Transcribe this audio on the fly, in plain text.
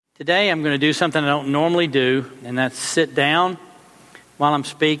Today I'm going to do something I don't normally do, and that's sit down while I'm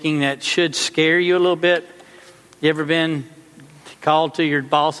speaking. That should scare you a little bit. You ever been called to your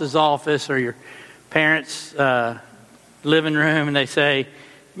boss's office or your parents' living room and they say, you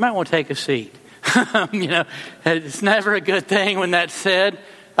might want to take a seat? It's never a good thing when that's said.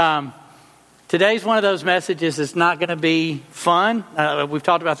 Today's one of those messages that's not going to be fun. We've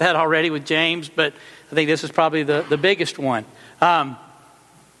talked about that already with James, but I think this is probably the biggest one.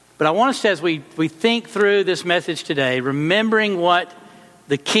 But I want us to, as we think through this message today, remembering what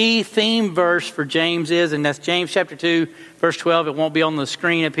the key theme verse for James is, and that's James chapter 2, verse 12. It won't be on the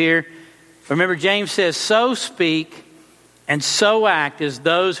screen up here. Remember, James says, "So speak and so act as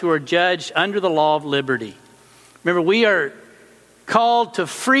those who are judged under the law of liberty." Remember, we are called to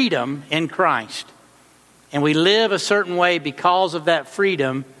freedom in Christ. And we live a certain way because of that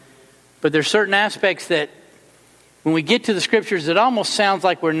freedom. But there's certain aspects that when we get to the scriptures, it almost sounds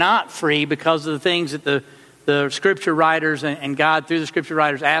like we're not free because of the things that the scripture writers and God through the scripture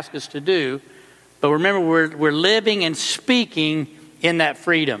writers ask us to do. But remember, we're living and speaking in that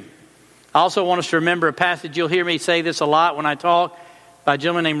freedom. I also want us to remember a passage, you'll hear me say this a lot when I talk, by a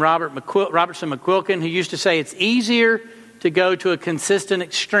gentleman named Robertson McQuilkin, who used to say it's easier to go to a consistent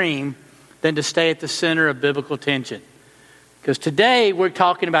extreme than to stay at the center of biblical tension. Because today we're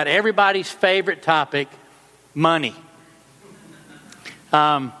talking about everybody's favorite topic, money.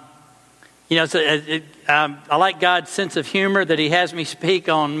 I like God's sense of humor that He has me speak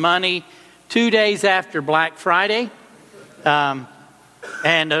on money 2 days after Black Friday, and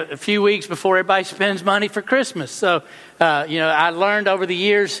a few weeks before everybody spends money for Christmas. So, I learned over the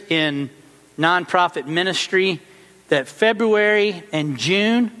years in nonprofit ministry that February and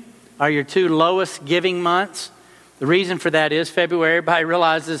June are your two lowest giving months. The reason for that is February, everybody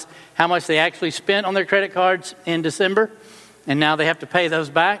realizes how much they actually spent on their credit cards in December, and now they have to pay those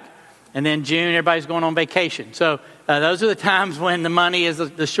back. And then June, everybody's going on vacation. So those are the times when the money is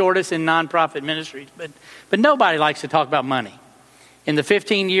the shortest in nonprofit ministries. But nobody likes to talk about money. In the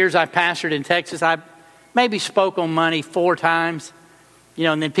 15 years I pastored in Texas, I maybe spoke on money 4 times.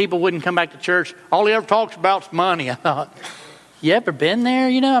 And then people wouldn't come back to church. All he ever talks about is money. I thought, you ever been there?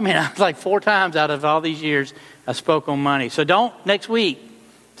 I was like 4 times out of all these years I spoke on money. So don't next week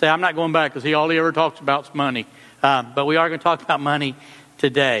say, I'm not going back because all he ever talks about is money. But we are going to talk about money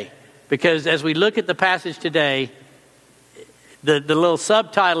today. Because as we look at the passage today, the little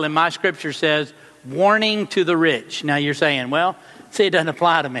subtitle in my scripture says, warning to the rich. Now you're saying, well, see, it doesn't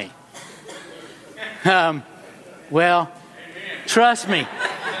apply to me. Trust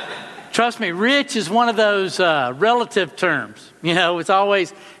me, rich is one of those relative terms. It's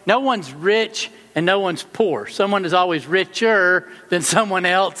always, no one's rich and no one's poor. Someone is always richer than someone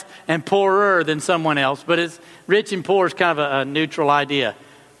else and poorer than someone else. But it's rich and poor is kind of a neutral idea.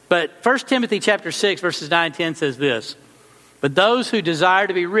 But 1 Timothy chapter 6, verses 9 and 10 says this: "But those who desire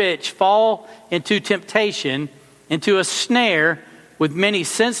to be rich fall into temptation, into a snare, with many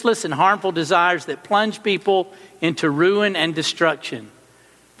senseless and harmful desires that plunge people into ruin and destruction.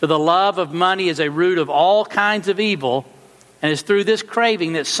 For the love of money is a root of all kinds of evil, and it's through this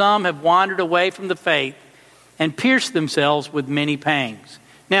craving that some have wandered away from the faith and pierced themselves with many pangs."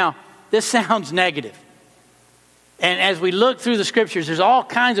 Now, this sounds negative. And as we look through the scriptures, there's all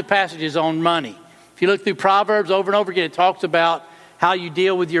kinds of passages on money. If you look through Proverbs over and over again, it talks about how you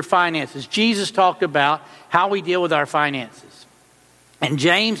deal with your finances. Jesus talked about how we deal with our finances. And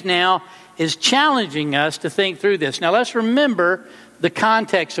James now is challenging us to think through this. Now let's remember the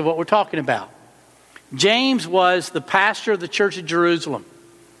context of what we're talking about. James was the pastor of the church of Jerusalem.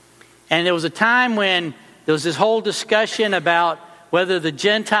 And there was a time when there was this whole discussion about whether the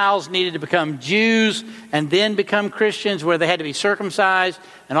Gentiles needed to become Jews and then become Christians, where they had to be circumcised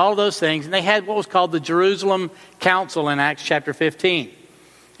and all of those things. And they had what was called the Jerusalem Council in Acts chapter 15.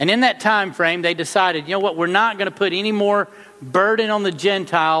 And in that time frame, they decided, we're not going to put any more burden on the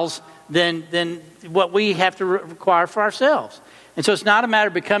Gentiles than what we have to require for ourselves. And so it's not a matter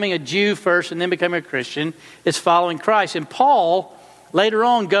of becoming a Jew first and then becoming a Christian. It's following Christ. And Paul later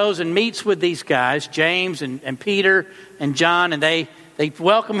on goes and meets with these guys, James and Peter and John, and they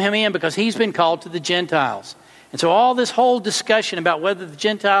welcome him in because he's been called to the Gentiles. And so all this whole discussion about whether the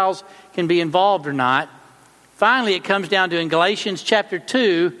Gentiles can be involved or not, finally it comes down to in Galatians chapter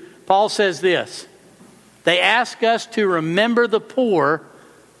 2, Paul says this: "They ask us to remember the poor,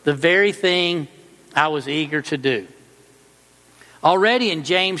 the very thing I was eager to do." Already in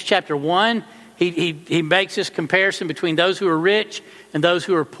James chapter 1, he makes this comparison between those who are rich and those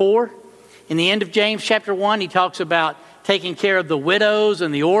who are poor. In the end of James chapter 1, he talks about taking care of the widows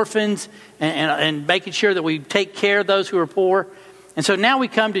and the orphans and making sure that we take care of those who are poor. And so now we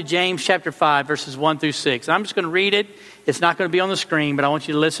come to James chapter 5, verses 1 through 6. I'm just going to read it. It's not going to be on the screen, but I want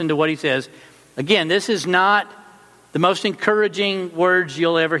you to listen to what he says. Again, this is not the most encouraging words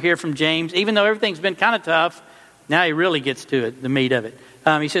you'll ever hear from James. Even though everything's been kind of tough, now he really gets to it, the meat of it.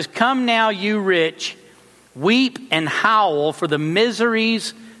 He says, "Come now, you rich, weep and howl for the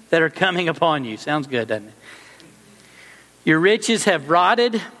miseries that are coming upon you." Sounds good, doesn't it? "Your riches have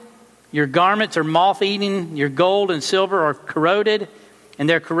rotted. Your garments are moth-eaten. Your gold and silver are corroded. And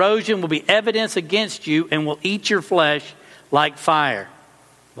their corrosion will be evidence against you and will eat your flesh like fire."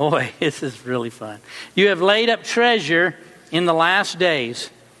 Boy, this is really fun. "You have laid up treasure in the last days.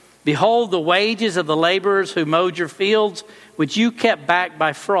 Behold, the wages of the laborers who mowed your fields, which you kept back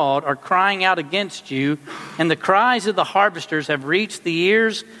by fraud, are crying out against you. And the cries of the harvesters have reached the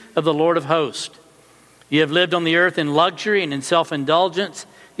ears of the Lord of hosts. You have lived on the earth in luxury and in self-indulgence.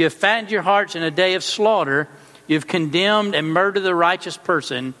 You have fattened your hearts in a day of slaughter. You have condemned and murdered the righteous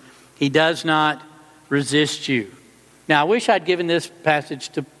person. He does not resist you." Now, I wish I'd given this passage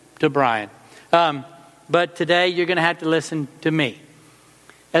to Brian. But today you're going to have to listen to me.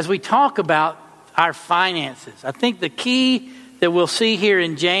 As we talk about our finances, I think the key that we'll see here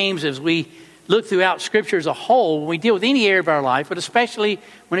in James as we look throughout Scripture as a whole, when we deal with any area of our life, but especially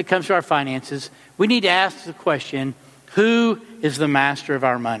when it comes to our finances, we need to ask the question, who is the master of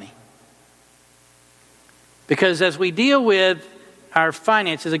our money? Because as we deal with our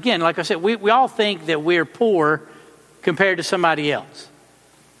finances, again, like I said, we all think that we're poor compared to somebody else.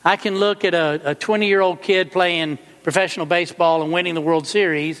 I can look at a 20-year-old kid playing professional baseball and winning the World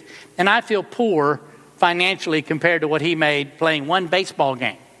Series, and I feel poor financially compared to what he made playing one baseball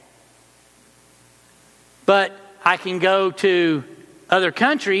game. But I can go to other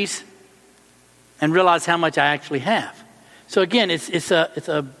countries and realize how much I actually have. So again, it's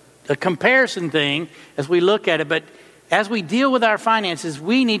a comparison thing as we look at it. But as we deal with our finances,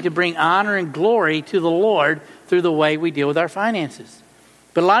 we need to bring honor and glory to the Lord through the way we deal with our finances.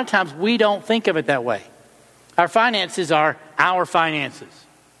 But a lot of times we don't think of it that way. Our finances are our finances.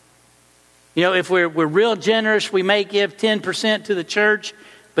 You know, if we're real generous, we may give 10% to the church,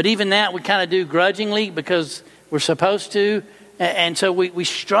 but even that we kind of do grudgingly because we're supposed to. And so we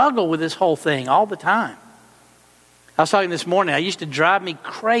struggle with this whole thing all the time. I was talking this morning, it used to drive me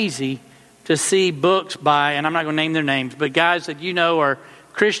crazy to see books by, and I'm not going to name their names, but guys that you know are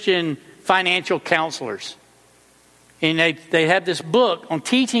Christian financial counselors. And they have this book on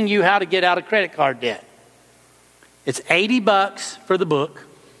teaching you how to get out of credit card debt. It's $80 for the book.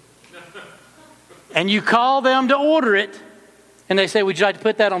 And you call them to order it, and they say, "Would you like to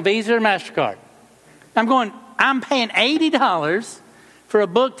put that on Visa or MasterCard?" I'm paying $80 for a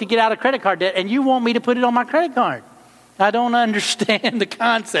book to get out of credit card debt, and you want me to put it on my credit card. I don't understand the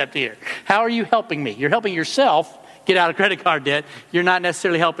concept here. How are you helping me? You're helping yourself get out of credit card debt. You're not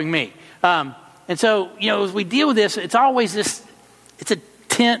necessarily helping me. And so, as we deal with this, it's always it's a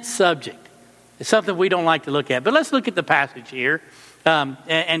tense subject. It's something we don't like to look at. But let's look at the passage here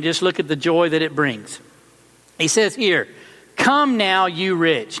and just look at the joy that it brings. He says here, "Come now, you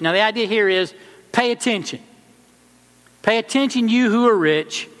rich." Now, the idea here is pay attention. Pay attention, you who are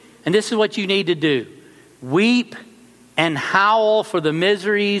rich, and this is what you need to do. Weep and howl for the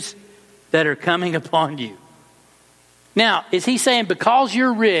miseries that are coming upon you. Now, is he saying because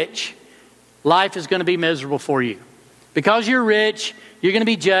you're rich, life is going to be miserable for you? Because you're rich, you're going to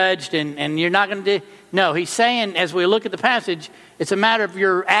be judged and you're not going to do... No, he's saying, as we look at the passage, it's a matter of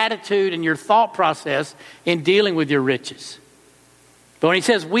your attitude and your thought process in dealing with your riches. But when he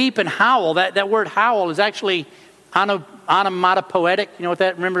says weep and howl, that word howl is actually onomatopoetic.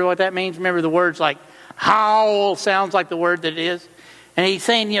 Remember what that means? Remember the words like howl sounds like the word that it is. And he's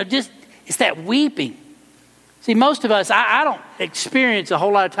saying, it's that weeping. See, most of us, I don't experience a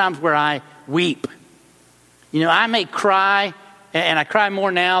whole lot of times where I weep. I may cry, and I cry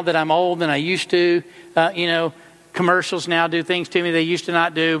more now that I'm old than I used to. Commercials now do things to me they used to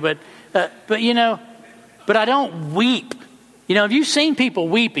not do. But I don't weep. Have you seen people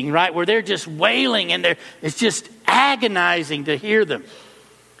weeping, right? Where they're just wailing and it's just agonizing to hear them.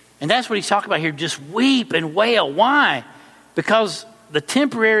 And that's what he's talking about here. Just weep and wail. Why? Because the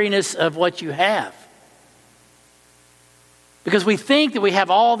temporariness of what you have. Because we think that we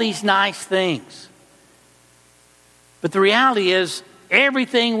have all these nice things. But the reality is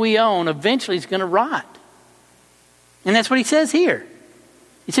everything we own eventually is going to rot. And that's what he says here.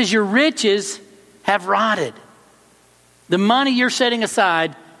 He says your riches have rotted. The money you're setting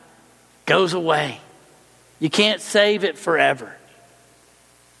aside goes away. You can't save it forever.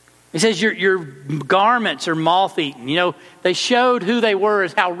 He says your garments are moth-eaten. They showed who they were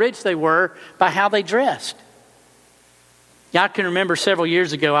as how rich they were by how they dressed. Yeah, I can remember several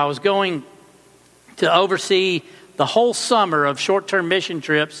years ago, I was going to oversee the whole summer of short-term mission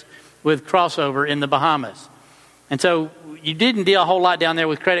trips with Crossover in the Bahamas. And so you didn't deal a whole lot down there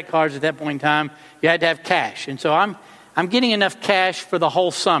with credit cards at that point in time. You had to have cash. And so I'm getting enough cash for the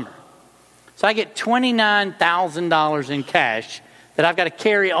whole summer. So I get $29,000 in cash that I've got to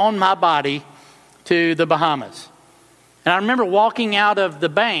carry on my body to the Bahamas. And I remember walking out of the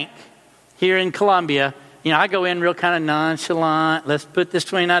bank here in Columbia. You know, I go in real kind of nonchalant. Let's put this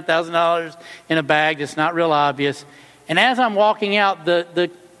 $29,000 in a bag that's not real obvious. And as I'm walking out, the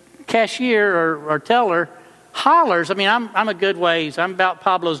cashier or teller hollers. I mean, I'm a good ways. I'm about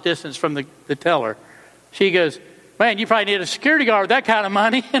Pablo's distance from the teller. She goes, "Man, you probably need a security guard with that kind of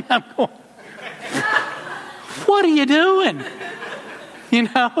money." And I'm going, "What are you doing?" You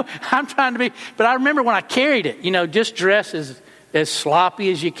know, I'm trying to be. But I remember when I carried it, you know, just dress as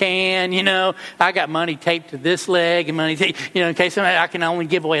sloppy as you can, you know. I got money taped to this leg and money taped, you know, in case I can only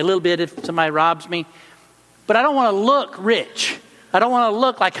give away a little bit if somebody robs me. But I don't want to look rich. I don't want to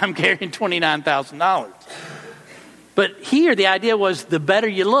look like I'm carrying $29,000. But here the idea was the better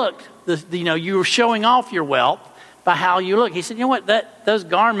you looked, you know, you were showing off your wealth by how you look. He said, "You know what? Those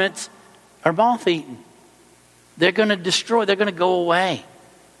garments are moth-eaten. They're going to destroy. They're going to go away.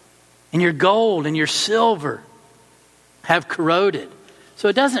 And your gold and your silver have corroded." So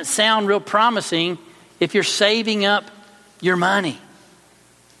it doesn't sound real promising if you're saving up your money.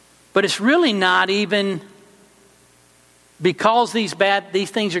 But it's really not even because these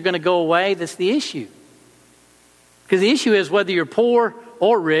things are going to go away. That's the issue. Because the issue is whether you're poor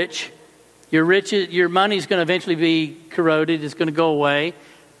or rich, your money is going to eventually be corroded. It's going to go away.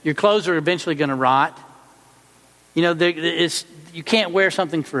 Your clothes are eventually going to rot. You know, you can't wear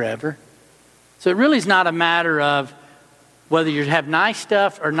something forever. So it really is not a matter of whether you have nice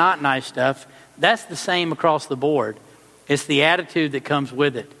stuff or not nice stuff. That's the same across the board. It's the attitude that comes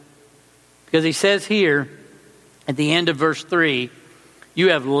with it. Because he says here at the end of verse 3, "You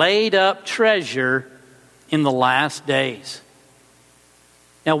have laid up treasure in the last days."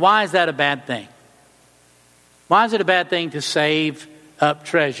 Now, why is that a bad thing? Why is it a bad thing to save up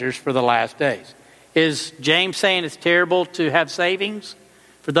treasures for the last days? Is James saying it's terrible to have savings?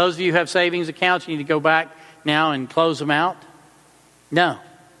 For those of you who have savings accounts, you need to go back now and close them out? No.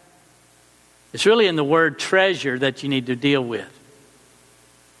 It's really in the word treasure that you need to deal with.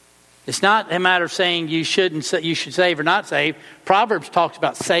 It's not a matter of saying you should save or not save. Proverbs talks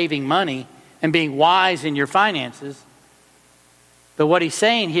about saving money and being wise in your finances. But what he's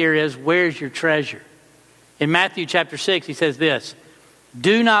saying here is, where's your treasure? In Matthew chapter 6, he says this,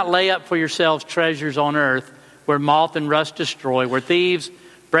 "Do not lay up for yourselves treasures on earth where moth and rust destroy, where thieves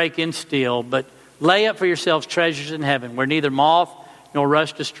break and steal, but lay up for yourselves treasures in heaven where neither moth nor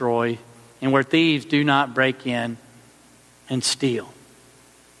rust destroy, and where thieves do not break in and steal."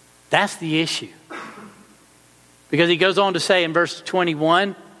 That's the issue. Because he goes on to say in verse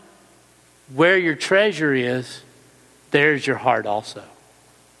 21, "Where your treasure is, there's your heart also."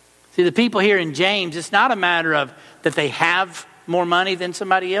 See, the people here in James, it's not a matter of that they have more money than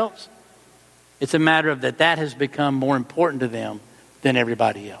somebody else. It's a matter of that has become more important to them than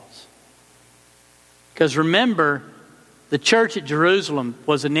everybody else. Because remember, the church at Jerusalem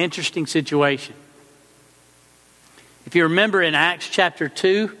was an interesting situation. If you remember in Acts chapter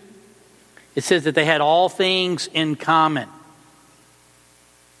 2, it says that they had all things in common.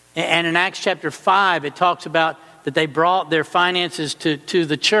 And in Acts chapter 5, it talks about that they brought their finances to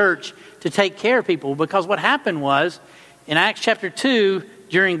the church to take care of people. Because what happened was, in Acts chapter 2,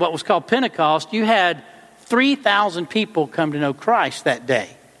 during what was called Pentecost, you had 3,000 people come to know Christ that day.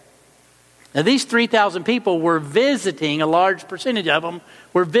 Now these 3,000 people were visiting, a large percentage of them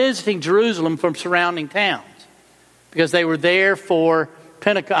were visiting Jerusalem from surrounding towns. Because they were there for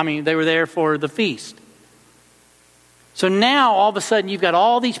Pentecost, they were there for the feast. So now all of a sudden you've got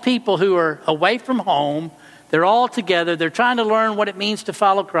all these people who are away from home. They're all together. They're trying to learn what it means to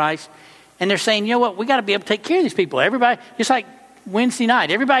follow Christ. And they're saying, "You know what? We got to be able to take care of these people. Everybody," just like Wednesday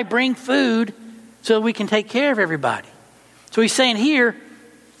night, everybody bring food so we can take care of everybody. So he's saying here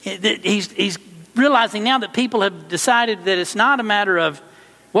that he's realizing now that people have decided that it's not a matter of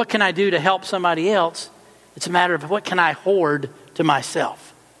what can I do to help somebody else. It's a matter of what can I hoard to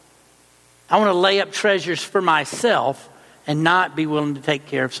myself. I want to lay up treasures for myself and not be willing to take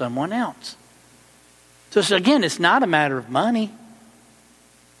care of someone else. So again, it's not a matter of money.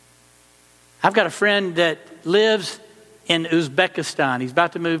 I've got a friend that lives in Uzbekistan. He's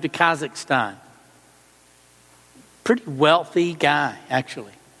about to move to Kazakhstan. Pretty wealthy guy,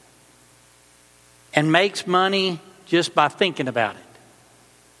 actually. And makes money just by thinking about it.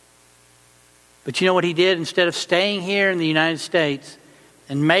 But you know what he did? Instead of staying here in the United States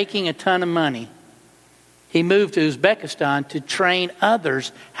and making a ton of money, he moved to Uzbekistan to train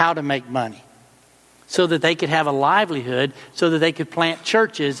others how to make money so that they could have a livelihood, so that they could plant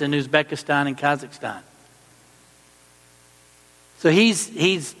churches in Uzbekistan and Kazakhstan. So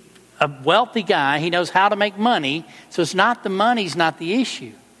he's a wealthy guy. He knows how to make money. So it's not the money's not the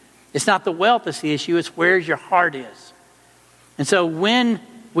issue. It's not the wealth that's the issue. It's where your heart is. And so when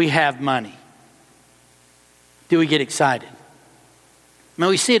we have money, do we get excited? I mean,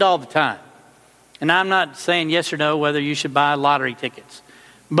 we see it all the time. And I'm not saying yes or no whether you should buy lottery tickets.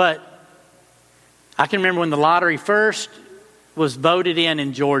 But I can remember when the lottery first was voted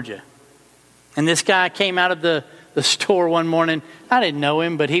in Georgia. And this guy came out of the store one morning. I didn't know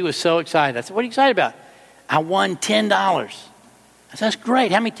him, but he was so excited. I said, what are you excited about? I won $10. I said, that's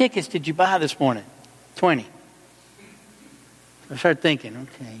great. How many tickets did you buy this morning? 20. I started thinking,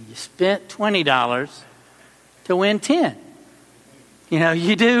 okay, you spent $20 to win 10. You know,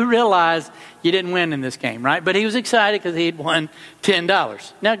 you do realize you didn't win in this game, right? But he was excited because he'd won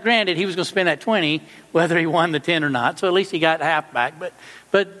 $10. Now, granted, he was going to spend that 20 whether he won the 10 or not, so at least he got half back.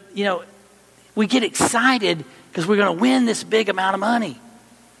 But you know, we get excited because we're going to win this big amount of money.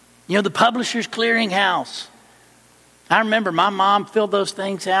 You know, the Publishers Clearinghouse. I remember my mom filled those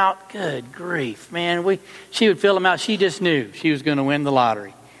things out. Good grief, man. She would fill them out. She just knew she was going to win the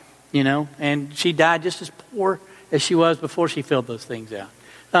lottery, you know, and she died just as poor as she was before she filled those things out.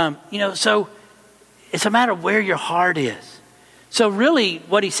 You know, so it's a matter of where your heart is. So really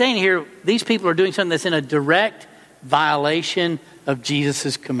what he's saying here, these people are doing something that's in a direct violation of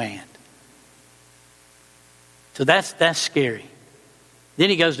Jesus' command. So that's scary. Then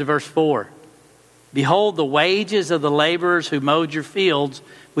he goes to verse 4. Behold, the wages of the laborers who mowed your fields,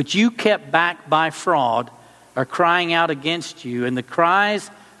 which you kept back by fraud, are crying out against you, and the cries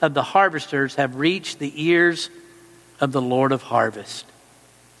of the harvesters have reached the ears of the Lord of harvest.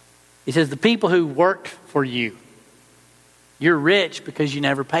 He says, the people who worked for you, you're rich because you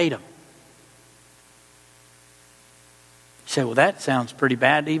never paid them. You say, well, that sounds pretty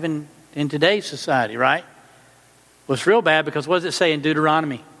bad even in today's society, right? Well, it's real bad because what does it say in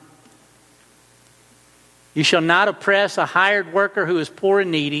Deuteronomy? You shall not oppress a hired worker who is poor and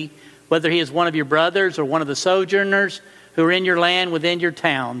needy, whether he is one of your brothers or one of the sojourners who are in your land within your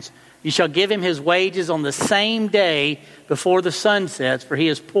towns. You shall give him his wages on the same day before the sun sets, for he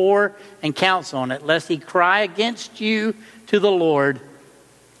is poor and counts on it, lest he cry against you to the Lord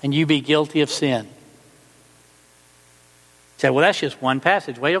and you be guilty of sin. You say, well, that's just one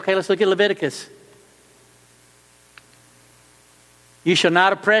passage. Wait, okay, let's look at Leviticus. You shall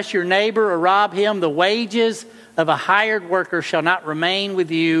not oppress your neighbor or rob him. The wages of a hired worker shall not remain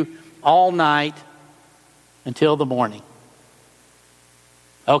with you all night until the morning.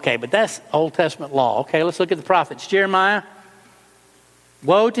 Okay, but that's Old Testament law. Okay, let's look at the prophets. Jeremiah.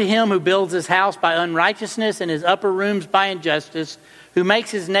 Woe to him who builds his house by unrighteousness and his upper rooms by injustice, who makes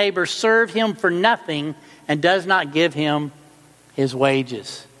his neighbor serve him for nothing and does not give him his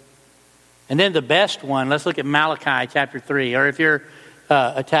wages. And then the best one, let's look at Malachi chapter 3, or if you're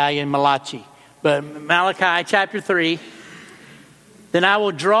Italian, Malachi. But Malachi chapter 3, then I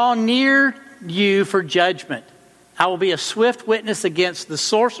will draw near you for judgment. I will be a swift witness against the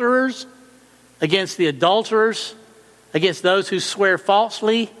sorcerers, against the adulterers, against those who swear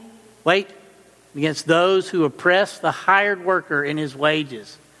falsely. Against those who oppress the hired worker in his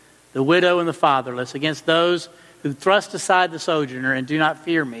wages, the widow and the fatherless, against those who thrust aside the sojourner and do not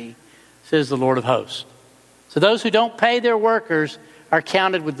fear me, says the Lord of hosts. So those who don't pay their workers are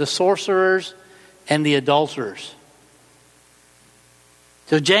counted with the sorcerers and the adulterers.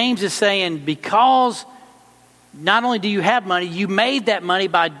 So James is saying, because not only do you have money, you made that money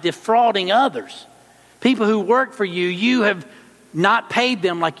by defrauding others. People who work for you, you have not paid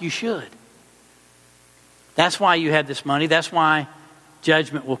them like you should. That's why you have this money. That's why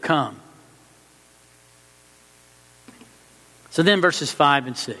judgment will come. So then verses 5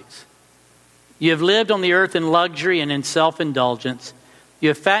 and 6. You have lived on the earth in luxury and in self-indulgence. You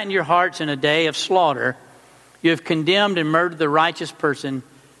have fattened your hearts in a day of slaughter. You have condemned and murdered the righteous person.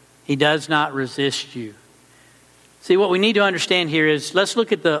 He does not resist you. See, what we need to understand here is, let's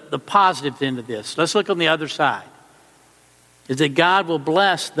look at the positive end of this. Let's look on the other side. Is that God will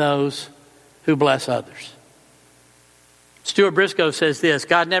bless those who bless others. Stuart Briscoe says this: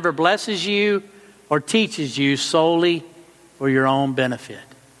 God never blesses you or teaches you solely for your own benefit.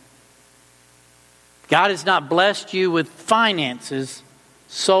 God has not blessed you with finances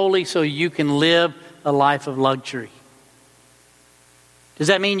solely so you can live a life of luxury. Does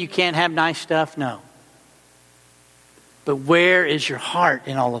that mean you can't have nice stuff? No. But where is your heart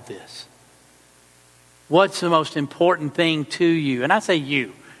in all of this? What's the most important thing to you? And I say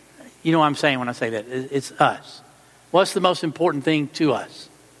you. You know what I'm saying when I say that. It's us. What's the most important thing to us?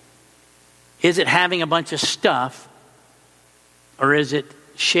 Is it having a bunch of stuff, or is it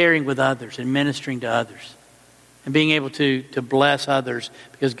sharing with others and ministering to others and being able to bless others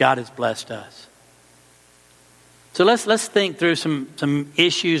because God has blessed us? So let's think through some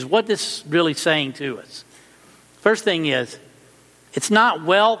issues, what this is really saying to us. First thing is, it's not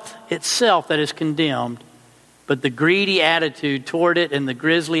wealth itself that is condemned, but the greedy attitude toward it and the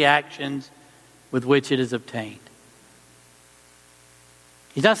grisly actions with which it is obtained.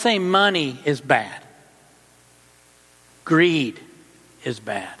 He's not saying money is bad. Greed is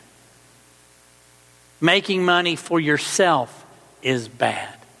bad. Making money for yourself is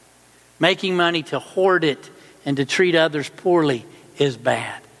bad. Making money to hoard it and to treat others poorly is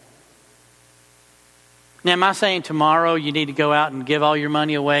bad. Now, am I saying tomorrow you need to go out and give all your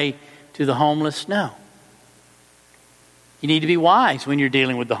money away to the homeless? No. You need to be wise when you're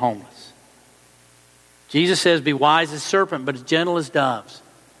dealing with the homeless. Jesus says, be wise as serpent, but as gentle as doves.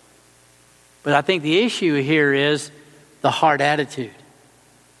 But I think the issue here is the heart attitude.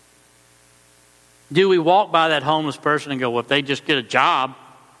 Do we walk by that homeless person and go, well, if they just get a job,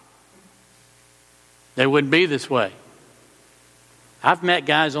 they wouldn't be this way? I've met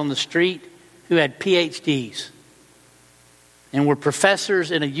guys on the street who had PhDs and were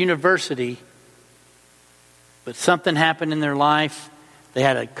professors in a university, but something happened in their life. They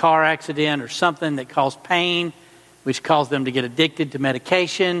had a car accident or something that caused pain, which caused them to get addicted to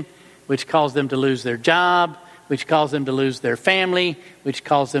medication, which caused them to lose their job, which caused them to lose their family, which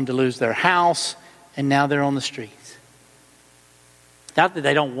caused them to lose their house, and now they're on the streets. Not that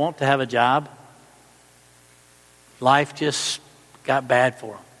they don't want to have a job. Life just got bad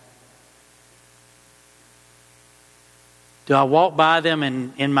for them. Do I walk by them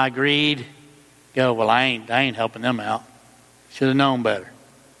and in my greed go, well, I ain't helping them out. Should have known better.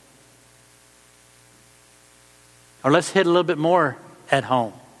 Or let's hit a little bit more at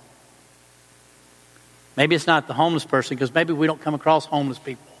home. Maybe it's not the homeless person, because maybe we don't come across homeless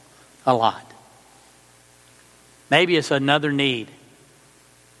people a lot. Maybe it's another need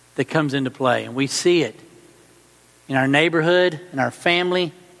that comes into play, and we see it in our neighborhood, in our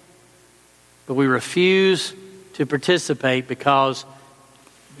family, but we refuse to participate because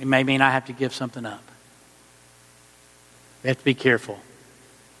it may mean I have to give something up. We have to be careful.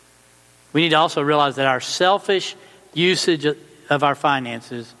 We need to also realize that our selfish usage of our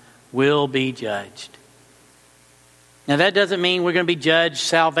finances will be judged. Now, that doesn't mean we're going to be judged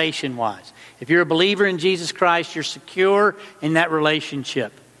salvation-wise. If you're a believer in Jesus Christ, you're secure in that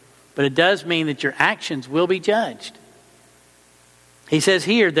relationship. But it does mean that your actions will be judged. He says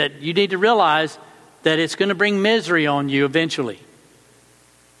here that you need to realize that it's going to bring misery on you eventually.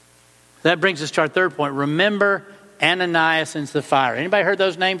 That brings us to our third point. Remember Ananias and Sapphira. Anybody heard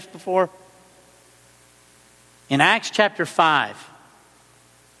those names before? In Acts chapter 5,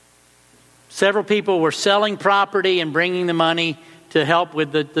 several people were selling property and bringing the money to help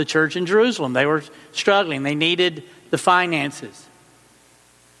with the church in Jerusalem. They were struggling. They needed the finances.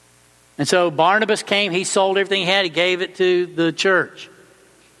 And so Barnabas came. He sold everything he had. He gave it to the church.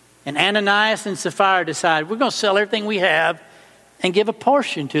 And Ananias and Sapphira decided, we're going to sell everything we have and give a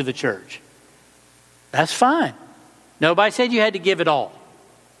portion to the church. That's fine. Nobody said you had to give it all.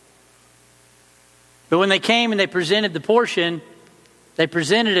 But when they came and they presented the portion, they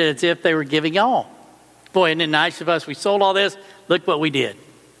presented it as if they were giving all. Boy, isn't it nice of us? We sold all this. Look what we did.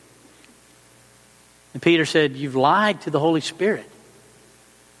 And Peter said, you've lied to the Holy Spirit.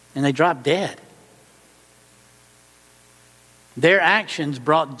 And they dropped dead. Their actions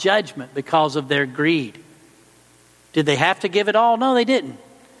brought judgment because of their greed. Did they have to give it all? No, they didn't.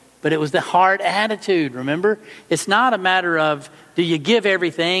 But it was the heart attitude, remember? It's not a matter of do you give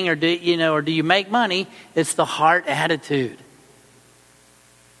everything or do you make money? It's the heart attitude.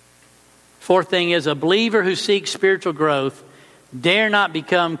 Fourth thing is, a believer who seeks spiritual growth dare not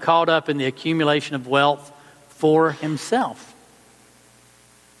become caught up in the accumulation of wealth for himself.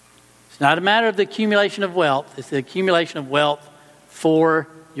 It's not a matter of the accumulation of wealth. It's the accumulation of wealth for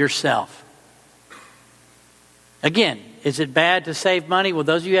yourself. Again, is it bad to save money? Well,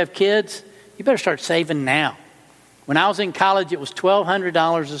 those of you who have kids, you better start saving now. When I was in college, it was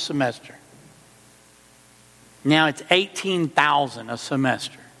 $1,200 a semester. Now it's $18,000 a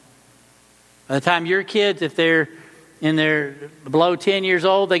semester. By the time your kids, if they're below 10 years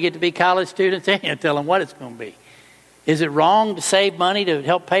old, they get to be college students, they can't tell them what it's going to be. Is it wrong to save money to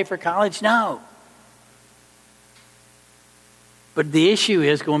help pay for college? No. But the issue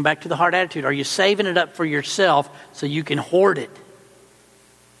is, going back to the heart attitude, are you saving it up for yourself so you can hoard it?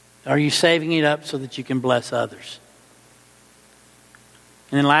 Are you saving it up so that you can bless others?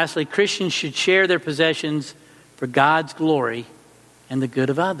 And then lastly, Christians should share their possessions for God's glory and the good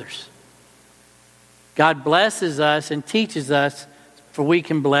of others. God blesses us and teaches us for we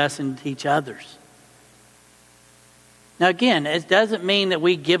can bless and teach others. Now again, it doesn't mean that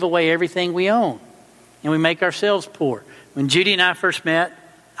we give away everything we own and we make ourselves poor. When Judy and I first met,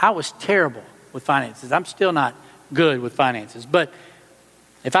 I was terrible with finances. I'm still not good with finances. But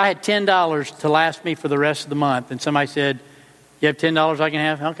if I had $10 to last me for the rest of the month and somebody said, you have $10 I can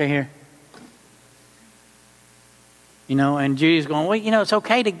have? Okay, here. You know, and Judy's going, well, you know, it's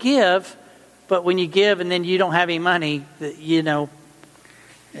okay to give, but when you give and then you don't have any money, you know.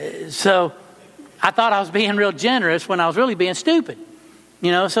 So I thought I was being real generous when I was really being stupid.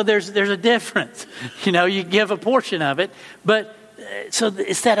 You know, so there's a difference. You know, you give a portion of it. But so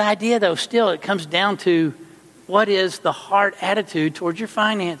it's that idea, though, still, it comes down to what is the heart attitude towards your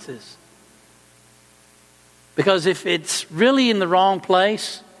finances. Because if it's really in the wrong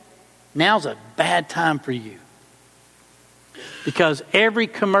place, now's a bad time for you. Because every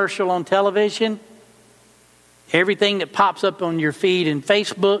commercial on television, everything that pops up on your feed in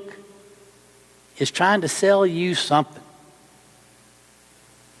Facebook is trying to sell you something.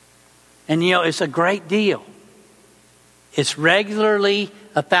 And you know, it's a great deal. It's regularly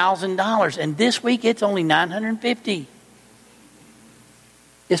 $1,000. And this week it's only $950.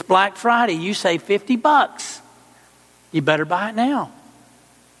 It's Black Friday. You save $50. You better buy it now.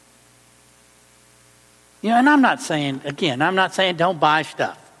 You know, and I'm not saying don't buy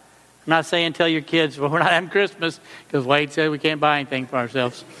stuff. I'm not saying tell your kids, well, we're not having Christmas because Wade said we can't buy anything for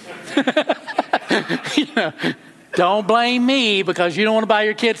ourselves. You know, don't blame me because you don't want to buy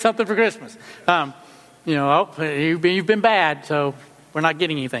your kids something for Christmas. You know, you've been bad, so we're not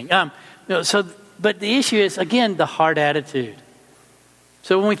getting anything. But the issue is, again, the heart attitude.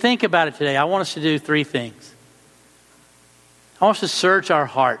 So when we think about it today, I want us to do three things. I want us to search our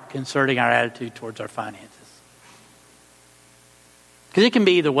heart concerning our attitude towards our finances. Because it can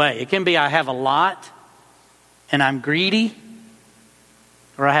be either way. It can be I have a lot and I'm greedy,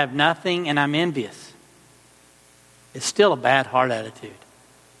 or I have nothing and I'm envious. It's still a bad heart attitude.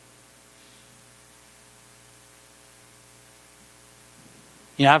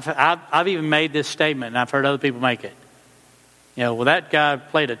 You know, I've even made this statement, and I've heard other people make it. You know, well, that guy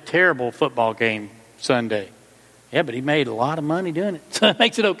played a terrible football game Sunday. Yeah, but he made a lot of money doing it. So it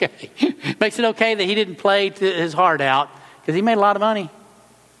makes it okay. It makes it okay that he didn't play his heart out because he made a lot of money.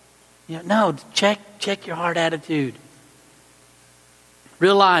 You know, no, check your heart attitude.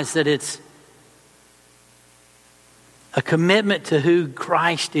 Realize that it's a commitment to who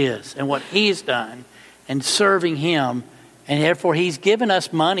Christ is and what He's done and serving Him. And therefore, He's given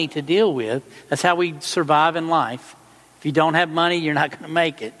us money to deal with. That's how we survive in life. If you don't have money, you're not going to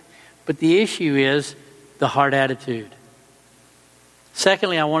make it. But the issue is the heart attitude.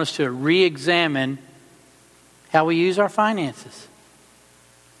 Secondly, I want us to re-examine how we use our finances.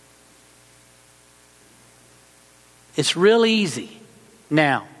 It's real easy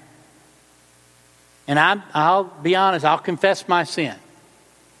now. And I'll be honest, I'll confess my sin.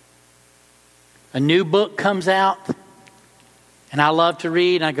 A new book comes out, and I love to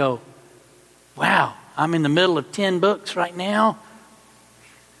read, and I go, wow, I'm in the middle of 10 books right now.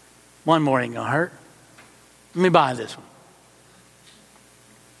 One more ain't going to hurt. Let me buy this one.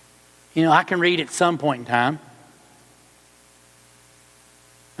 You know, I can read at some point in time.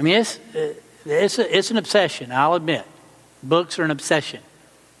 I mean, it's an obsession, I'll admit. Books are an obsession.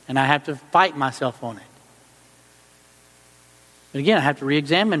 And I have to fight myself on it. But again, I have to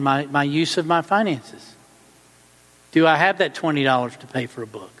re-examine my use of my finances. Do I have that $20 to pay for a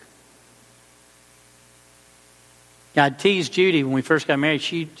book? Yeah, I teased Judy when we first got married.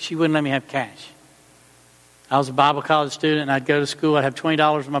 She wouldn't let me have cash. I was a Bible college student, and I'd go to school. I'd have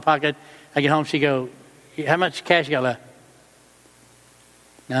 $20 in my pocket. I'd get home. She'd go, how much cash you got left?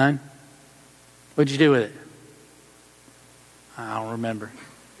 None. What'd you do with it? I don't remember.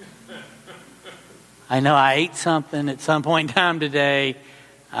 I know I ate something at some point in time today.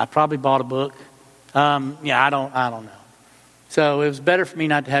 I probably bought a book. I don't know. So it was better for me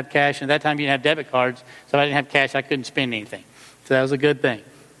not to have cash. And at that time, you didn't have debit cards. So if I didn't have cash, I couldn't spend anything. So that was a good thing.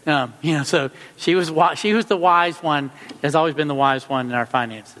 So she was the wise one, has always been the wise one in our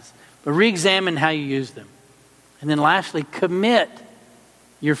finances. But re-examine how you use them. And then lastly, commit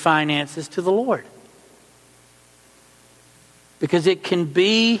your finances to the Lord. Because it can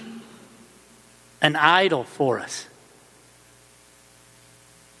be an idol for us.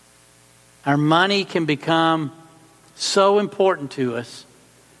 Our money can become so important to us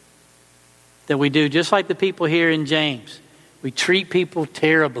that we do, just like the people here in James. We treat people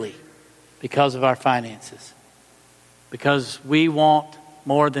terribly because of our finances. Because we want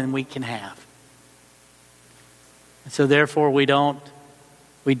more than we can have. And so therefore we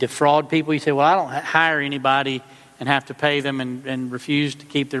defraud people. You say, well, I don't hire anybody and have to pay them and refuse to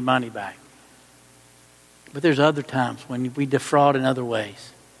keep their money back. But there's other times when we defraud in other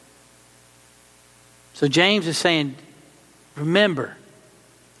ways. So James is saying, remember,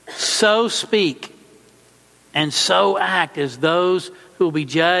 so speak and so act as those who will be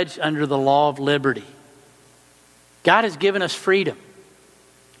judged under the law of liberty. God has given us freedom.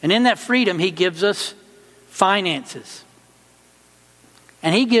 And in that freedom, He gives us finances.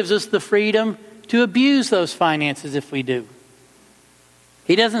 And He gives us the freedom to abuse those finances if we do.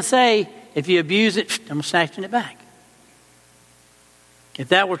 He doesn't say, if you abuse it, I'm snatching it back. If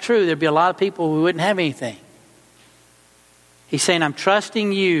that were true, there'd be a lot of people who wouldn't have anything. He's saying, I'm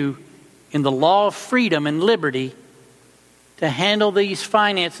trusting you in the law of freedom and liberty to handle these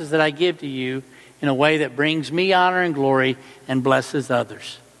finances that I give to you in a way that brings me honor and glory and blesses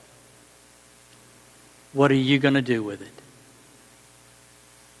others. What are you going to do with it?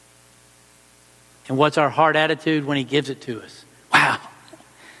 And what's our heart attitude when He gives it to us? Wow,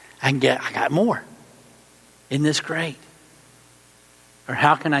 I got more. Isn't this great? Or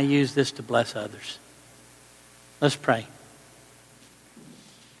how can I use this to bless others? Let's pray.